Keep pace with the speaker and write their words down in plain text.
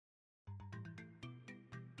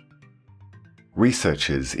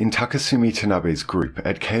Researchers in Takasumi Tanabe's group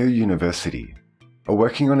at Keio University are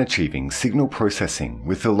working on achieving signal processing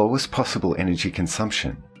with the lowest possible energy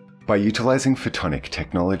consumption by utilizing photonic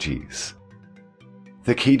technologies.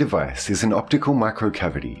 The key device is an optical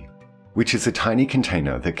microcavity, which is a tiny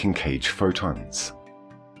container that can cage photons.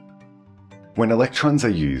 When electrons are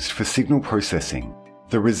used for signal processing,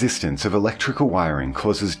 the resistance of electrical wiring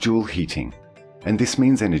causes Joule heating, and this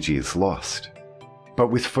means energy is lost. But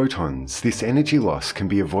with photons, this energy loss can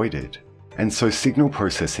be avoided, and so signal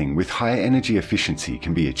processing with high energy efficiency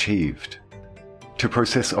can be achieved. To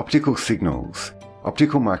process optical signals,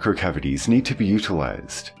 optical microcavities need to be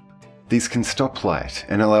utilized. These can stop light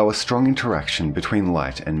and allow a strong interaction between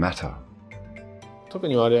light and matter. 特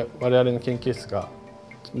に我々の研究室が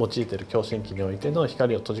用いている共振器においての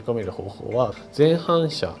光を閉じ込める方法は全反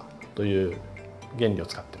射という原理を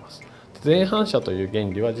使っています。全反射という原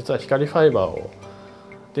理は実は光ファイバー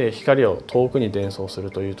で光を遠くに伝送する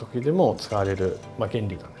という時でも使われる原理な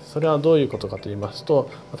んです。それはどういうことかと言いますと、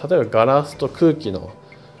例えばガラスと空気の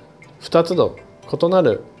2つの異な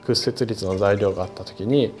る屈折率の材料があった時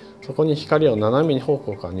に、そこに光を斜め方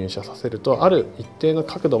向から入射させると、ある一定の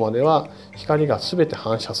角度までは光が全て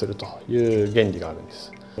反射するという原理があるんで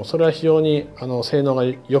す。それは非常に性能が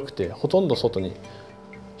良くて、ほとんど外に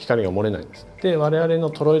光が漏れないんです。で、我々の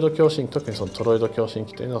トロイド共振器、特にそのトロイド共振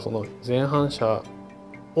器というのはその全反射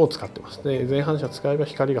を使ってます。で、全反射使えば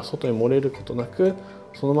光が外に漏れることなく、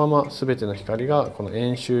そのまま全ての光がこの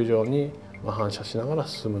円周上に反射しながら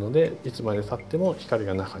進むので、いつまで経っても光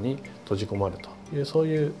が中に閉じ込まるという、そう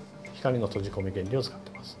いう光の閉じ込め原理を使って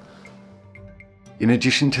います。In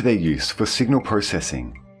addition to their use for signal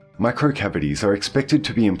processing, microcavities are expected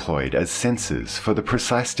to be employed as sensors for the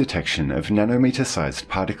precise detection of nanometer-sized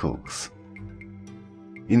particles.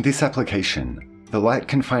 In this application, the light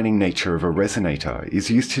confining nature of a resonator is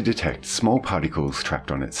used to detect small particles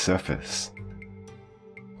trapped on its surface.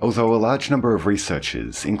 Although a large number of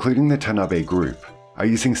researchers, including the Tanabe group, are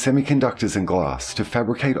using semiconductors and glass to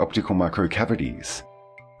fabricate optical microcavities,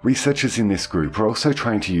 researchers in this group are also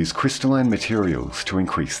trying to use crystalline materials to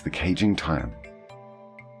increase the caging time.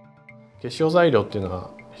 結晶材料っていうのは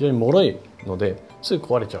非常に脆いのですぐ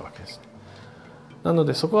壊れちゃうわけです。なの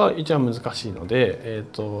でそこは一番難しいので、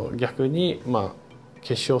逆に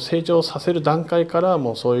結晶を成長させる段階から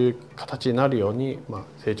もうそういう形になるように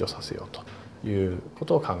成長させようというこ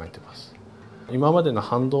とを考えています。今までの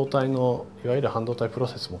半導体のいわゆる半導体プロ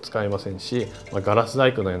セスも使えませんし、ガラス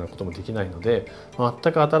細工のようなこともできないので、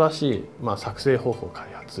全く新しい作成方法を開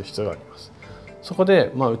発する必要があります。そこ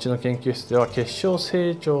でうちの研究室では結晶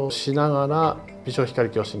成長しながら微小光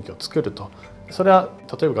共振器を作ると。それは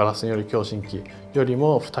例えばガラスによる共振器より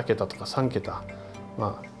も2桁とか3桁、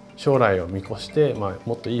将来を見越して、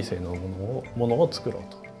もっといい性能のものを作ろう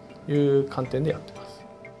という観点でやっています。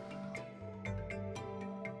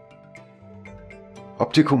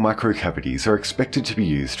Optical microcavities are expected to be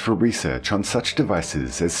used for research on such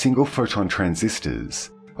devices as single photon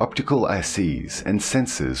transistors, optical ICs, and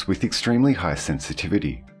sensors with extremely high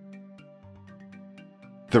sensitivity.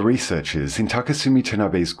 The researchers in Takasumi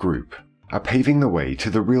Tanabe's group are paving the way to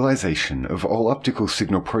the realization of all optical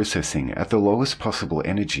signal processing at the lowest possible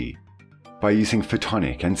energy by using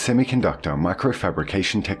photonic and semiconductor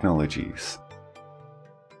microfabrication technologies.